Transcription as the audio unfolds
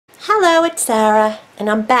Hello, it's Sarah, and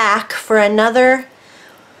I'm back for another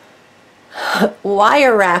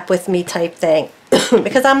wire wrap with me type thing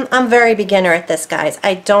because I'm very beginner at this, guys.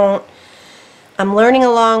 I'm learning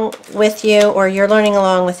along with you, or you're learning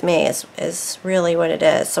along with me is really what it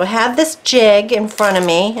is. So I have this jig in front of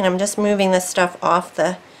me, and I'm just moving this stuff off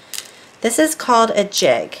this is called a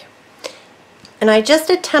jig. And I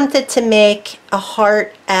just attempted to make a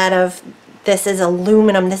heart out of, this is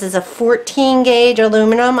aluminum. This is a 14 gauge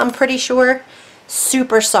aluminum, I'm pretty sure.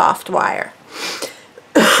 Super soft wire.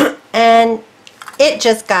 And it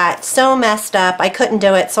just got so messed up, I couldn't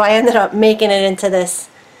do it. So I ended up making it into this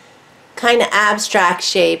kind of abstract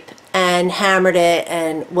shape and hammered it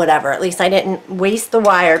and whatever. At least I didn't waste the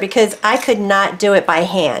wire because I could not do it by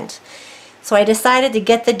hand. So I decided to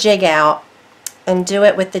get the jig out and do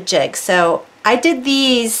it with the jig. So I did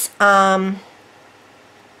these,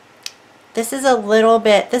 this is a little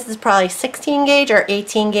bit, this is probably 16 gauge or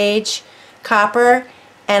 18 gauge copper,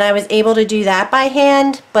 and I was able to do that by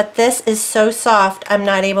hand, but this is so soft I'm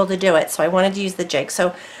not able to do it, so I wanted to use the jig.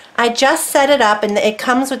 So I just set it up, and it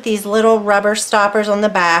comes with these little rubber stoppers on the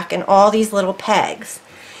back and all these little pegs.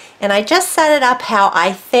 And I just set it up how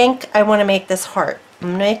I think I want to make this heart. I'm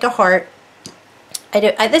going to make a heart.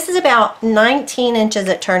 This is about 19 inches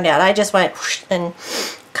it turned out. I just went whoosh and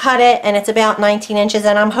cut it, and it's about 19 inches,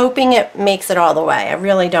 and I'm hoping it makes it all the way. I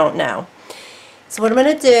really don't know. So what I'm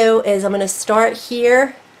going to do is I'm going to start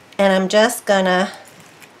here, and I'm just going to,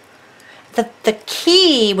 the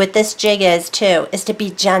key with this jig is to be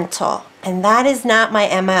gentle, and that is not my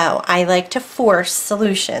MO. I like to force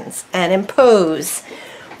solutions and impose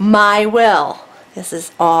my will. This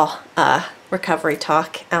is all recovery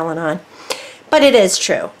talk, Al-Anon. But it is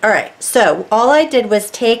true. Alright, so all I did was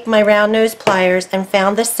take my round nose pliers and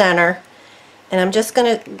found the center, and I'm just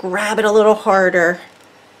going to grab it a little harder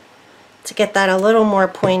to get that a little more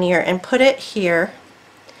pointier and put it here,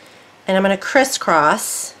 and I'm going to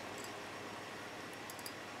crisscross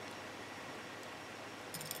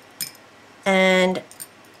and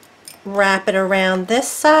wrap it around this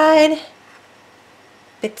side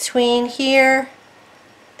between here,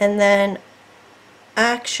 and then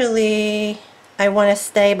actually I want to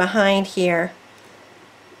stay behind here,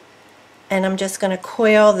 and I'm just going to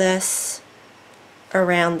coil this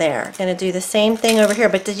around there. I'm going to do the same thing over here,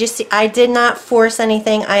 but did you see I did not force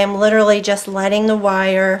anything. I am literally just letting the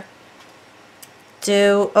wire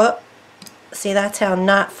do, oh, see, that's how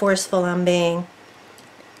not forceful I'm being,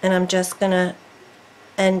 and I'm just going to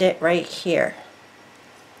end it right here.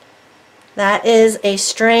 That is a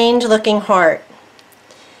strange looking heart.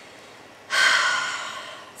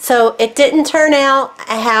 So it didn't turn out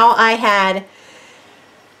how I had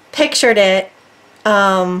pictured it,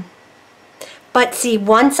 but see,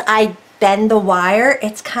 once I bend the wire,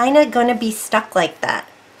 it's kind of going to be stuck like that.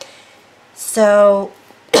 So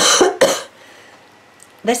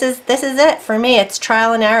this is it for me. It's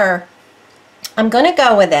trial and error. I'm going to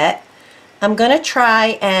go with it. I'm going to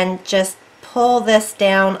try and just pull this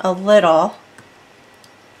down a little.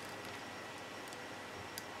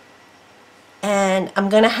 And I'm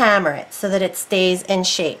going to hammer it so that it stays in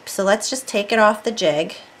shape. So let's just take it off the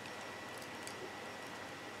jig.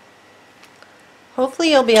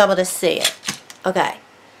 Hopefully you'll be able to see it. Okay.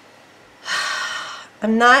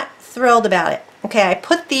 I'm not thrilled about it. Okay, I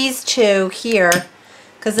put these two here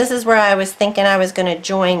because this is where I was thinking I was going to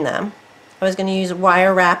join them. I was going to use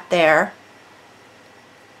wire wrap there.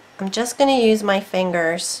 I'm just going to use my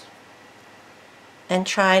fingers and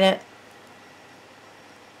try to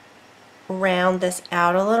round this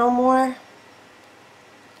out a little more.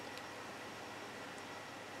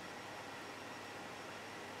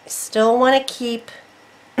 Still want to keep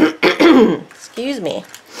excuse me,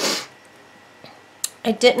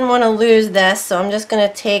 I didn't want to lose this, so I'm just going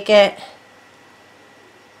to take it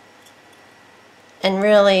and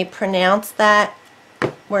really pronounce that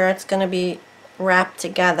where it's going to be wrapped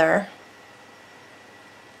together.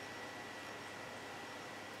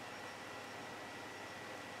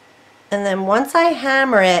 And then once I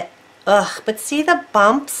hammer it, but see the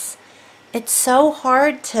bumps? It's so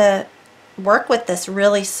hard to work with this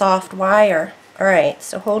really soft wire. Alright,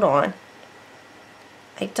 so hold on.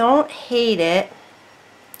 I don't hate it.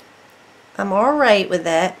 I'm alright with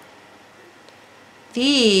it.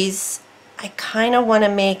 These, I kind of want to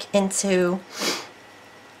make into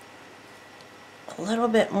a little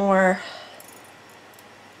bit more.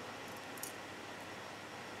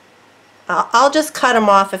 I'll just cut them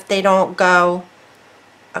off if they don't go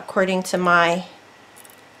according to my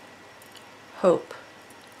hope.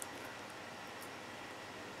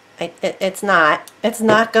 It's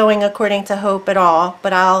not going according to hope at all,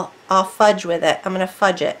 but I'll I'll fudge with it. I'm going to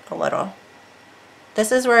fudge it a little. This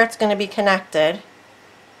is where it's going to be connected.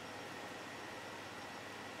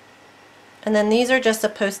 And then these are just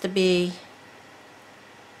supposed to be,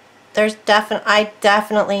 I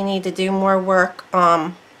definitely need to do more work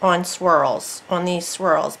on swirls, on these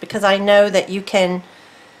swirls, because I know that you can,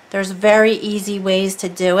 there's very easy ways to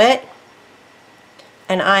do it,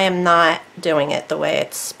 and I am not doing it the way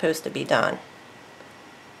it's supposed to be done.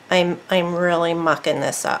 I'm really mucking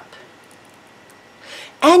this up.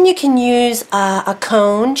 And you can use a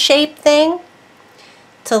cone shape thing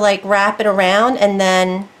to like wrap it around, and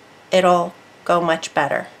then it'll go much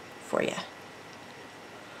better for you.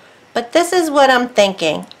 But this is what I'm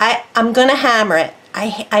thinking. I'm gonna hammer it.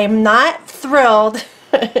 I am not thrilled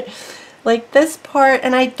like this part,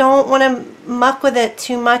 and I don't want to muck with it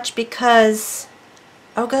too much because,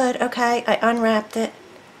 oh good, okay, I unwrapped it.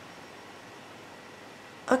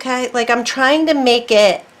 Okay, like I'm trying to make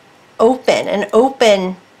it open and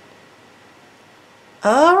open.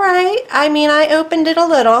 Alright, I mean, I opened it a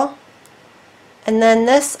little. And then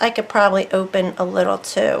this I could probably open a little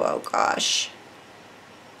too. Oh gosh.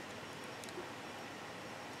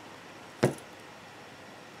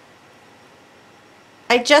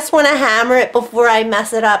 I just want to hammer it before I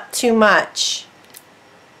mess it up too much.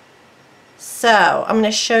 So I'm going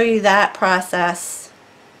to show you that process.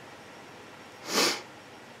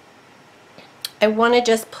 I want to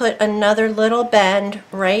just put another little bend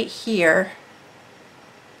right here.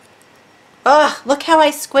 Oh, look how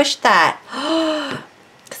I squished that.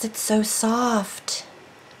 Because it's so soft.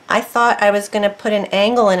 I thought I was going to put an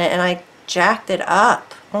angle in it and I jacked it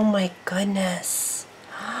up. Oh my goodness.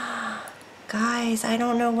 Guys, I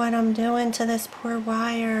don't know what I'm doing to this poor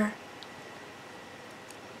wire.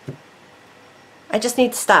 I just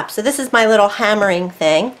need to stop. So this is my little hammering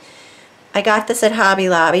thing. I got this at Hobby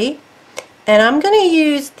Lobby. And I'm going to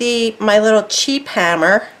use my little cheap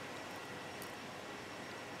hammer.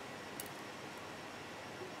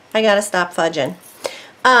 I gotta stop fudging.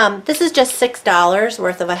 This is just $6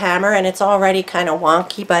 worth of a hammer, and it's already kind of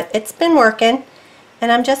wonky, but it's been working.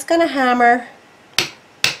 And I'm just gonna hammer.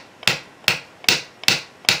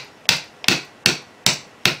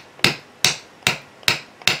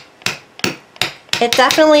 It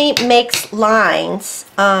definitely makes lines,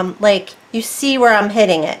 like you see where I'm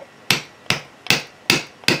hitting it.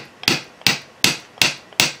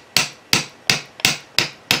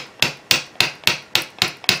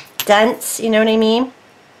 Dents, you know what I mean?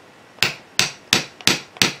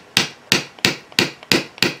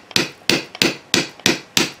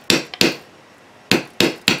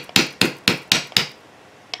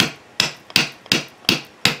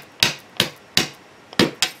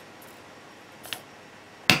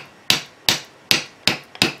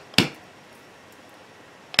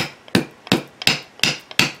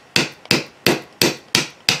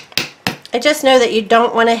 I just know that you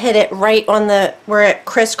don't want to hit it right on where it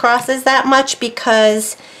crisscrosses that much,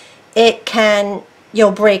 because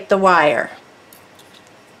you'll break the wire.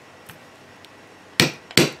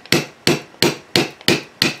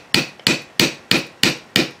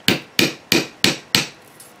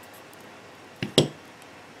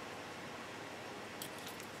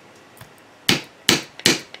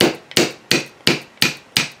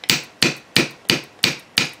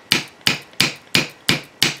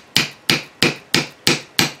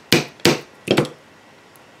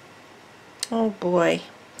 Oh boy.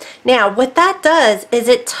 Now what that does is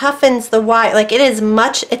it toughens the wire. Like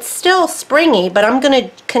it's still springy, but I'm going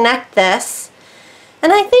to connect this,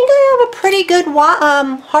 and I think I have a pretty good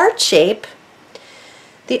heart shape.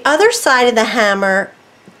 The other side of the hammer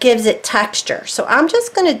gives it texture, so I'm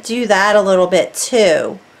just going to do that a little bit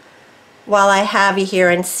too while I have you here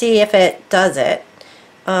and see if it does it.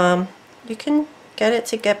 You can get it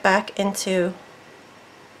to get back into.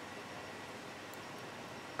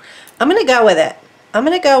 I'm going to go with it. I'm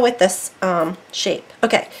going to go with this shape.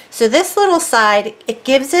 Okay, so this little side, it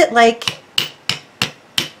gives it like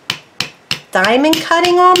diamond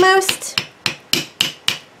cutting almost.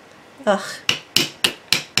 Ugh.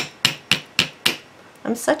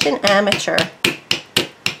 I'm such an amateur.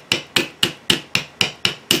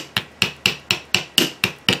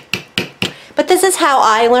 But this is how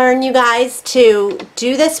I learn, you guys. To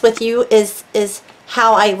do this with you is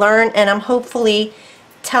how I learn, and I'm hopefully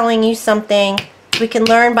telling you something. We can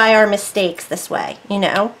learn by our mistakes this way, you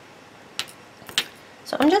know.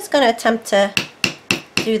 So I'm just going to attempt to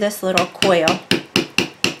do this little coil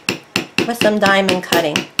with some diamond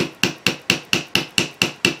cutting.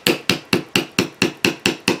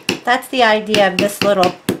 That's the idea of this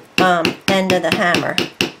little end of the hammer.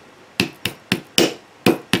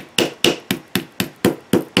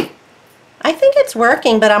 it's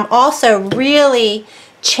working, but I'm also really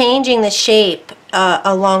changing the shape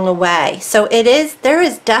along the way. So there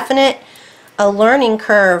is definite a learning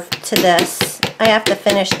curve to this. I have to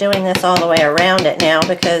finish doing this all the way around it now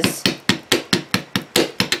because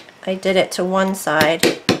I did it to one side.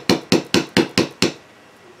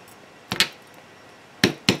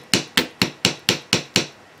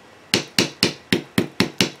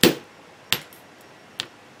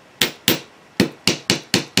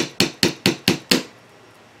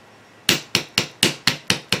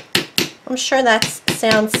 I'm sure that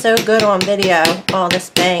sounds so good on video, all this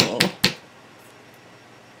banging.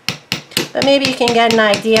 But maybe you can get an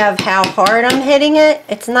idea of how hard I'm hitting it.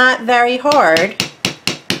 It's not very hard.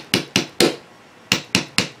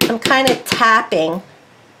 I'm kind of tapping.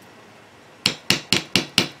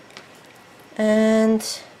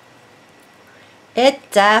 And it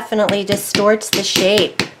definitely distorts the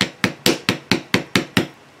shape.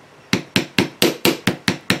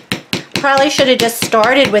 Probably should have just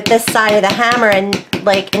started with this side of the hammer and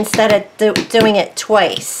like instead of doing it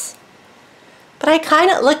twice. But I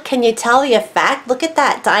kind of, look, can you tell the effect? Look at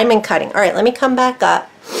that diamond cutting. All right, let me come back up.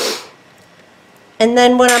 And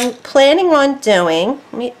then what I'm planning on doing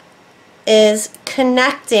is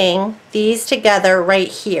connecting these together right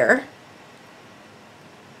here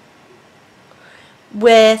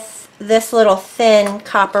with this little thin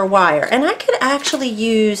copper wire. And I could actually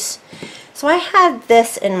use, so I had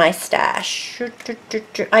this in my stash.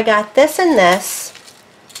 I got this and this,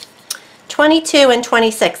 22 and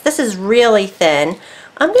 26. This is really thin.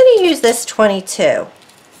 I'm going to use this 22.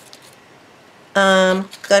 I'm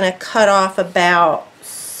going to cut off about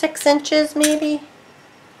 6 inches maybe.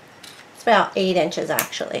 It's about 8 inches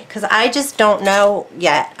actually, because I just don't know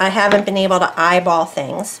yet. I haven't been able to eyeball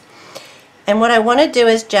things. And what I want to do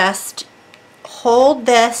is just hold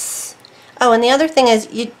this. Oh, and the other thing is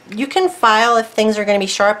you can file if things are going to be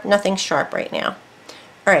sharp. Nothing's sharp right now.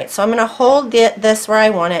 Alright, so I'm going to hold this where I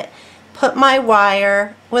want it. Put my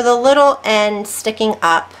wire with a little end sticking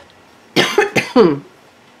up.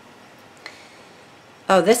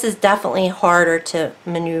 Oh, this is definitely harder to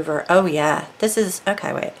maneuver. Oh yeah, this is,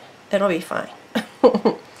 okay, wait. It'll be fine.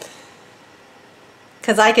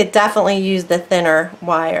 Because I could definitely use the thinner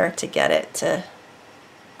wire to get it to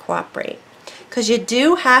cooperate. Because you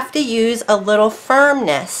do have to use a little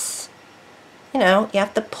firmness. You know, you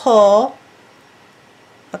have to pull.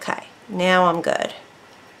 Okay, now I'm good.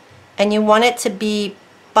 And you want it to be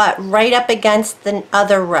but right up against the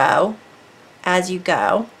other row as you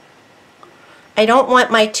go. I don't want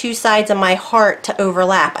my two sides of my heart to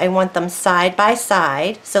overlap. I want them side by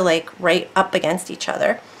side, so like right up against each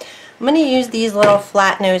other. I'm going to use these little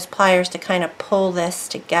flat nose pliers to kind of pull this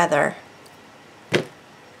together.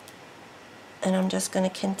 And I'm just going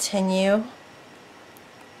to continue.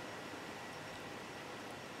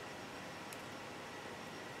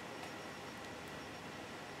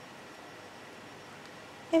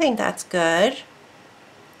 I think that's good.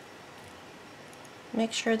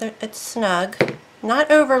 Make sure that it's snug, not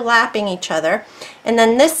overlapping each other. And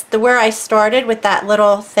then where I started with that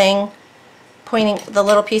little thing pointing, the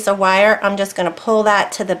little piece of wire, I'm just going to pull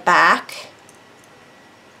that to the back.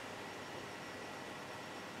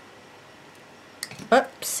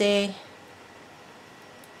 Oopsie.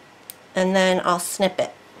 And then I'll snip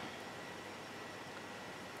it.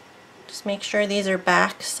 Just make sure these are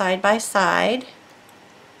back side by side.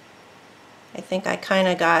 I think I kind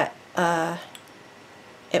of got,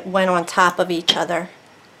 it went on top of each other.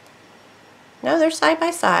 No, they're side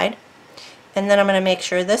by side. And then I'm going to make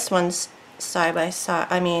sure this one's side by side,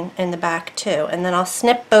 I mean in the back too. And then I'll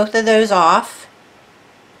snip both of those off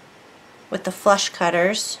with the flush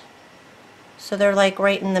cutters. So they're like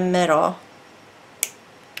right in the middle.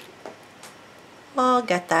 I'll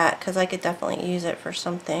get that because I could definitely use it for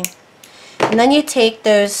something. And then you take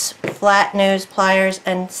those flat nose pliers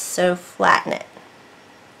and so flatten it.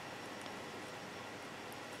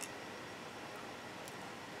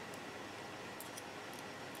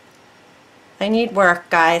 I need work,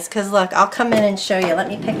 guys, because look, I'll come in and show you. Let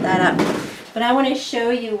me pick that up. But I want to show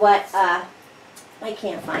you what, I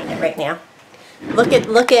can't find it right now. Look at,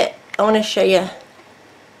 I want to show you.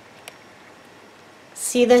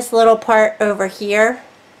 See this little part over here?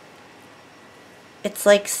 It's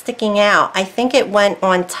like sticking out. I think it went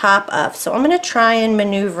on top of, so I'm going to try and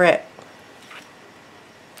maneuver it.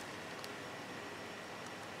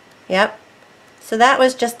 Yep. So that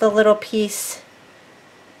was just a little piece.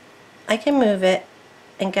 I can move it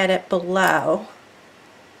and get it below.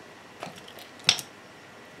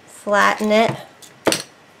 Flatten it.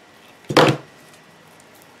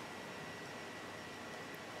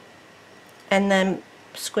 And then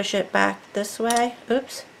squish it back this way.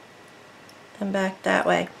 Oops. And back that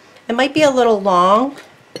way. It might be a little long.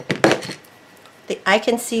 I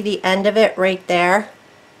can see the end of it right there.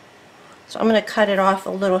 So I'm going to cut it off a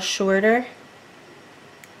little shorter.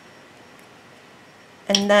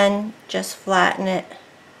 And then just flatten it.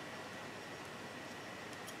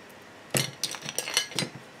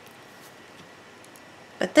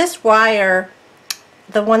 But this wire,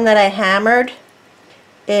 the one that I hammered,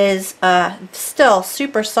 is still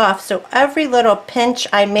super soft. So every little pinch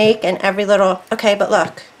I make and every little, okay, but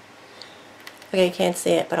look. Okay, you can't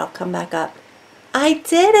see it, but I'll come back up. I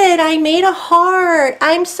did it! I made a heart!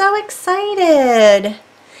 I'm so excited!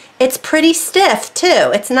 It's pretty stiff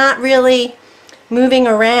too. It's not really moving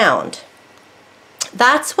around.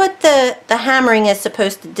 That's what the hammering is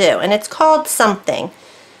supposed to do, and it's called something.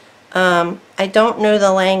 I don't know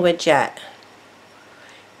the language yet.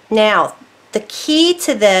 Now, the key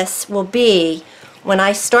to this will be when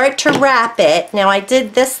I start to wrap it. Now, I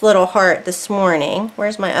did this little heart this morning.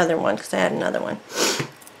 Where's my other one? Because I had another one.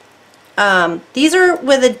 These are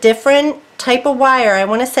with a different type of wire. I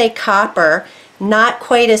want to say copper, not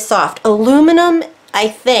quite as soft. Aluminum, I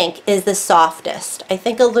think, is the softest. I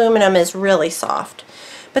think aluminum is really soft.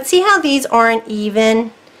 But see how these aren't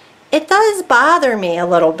even? It does bother me a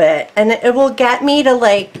little bit, and it will get me to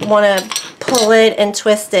like want to pull it and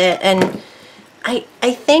twist it, and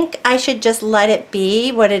I think I should just let it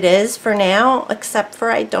be what it is for now, except for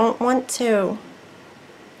I don't want to.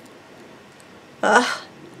 Ugh.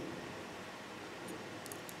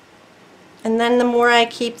 And then the more I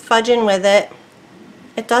keep fudging with it,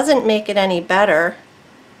 it doesn't make it any better.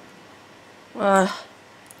 Ugh.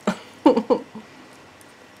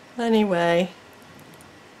 Anyway.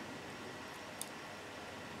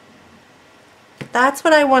 That's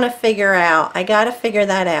what I want to figure out. I got to figure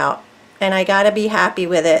that out. And I got to be happy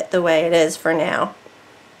with it the way it is for now.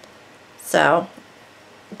 So,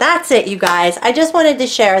 that's it, you guys. I just wanted to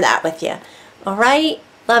share that with you. Alright?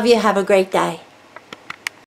 Love you. Have a great day.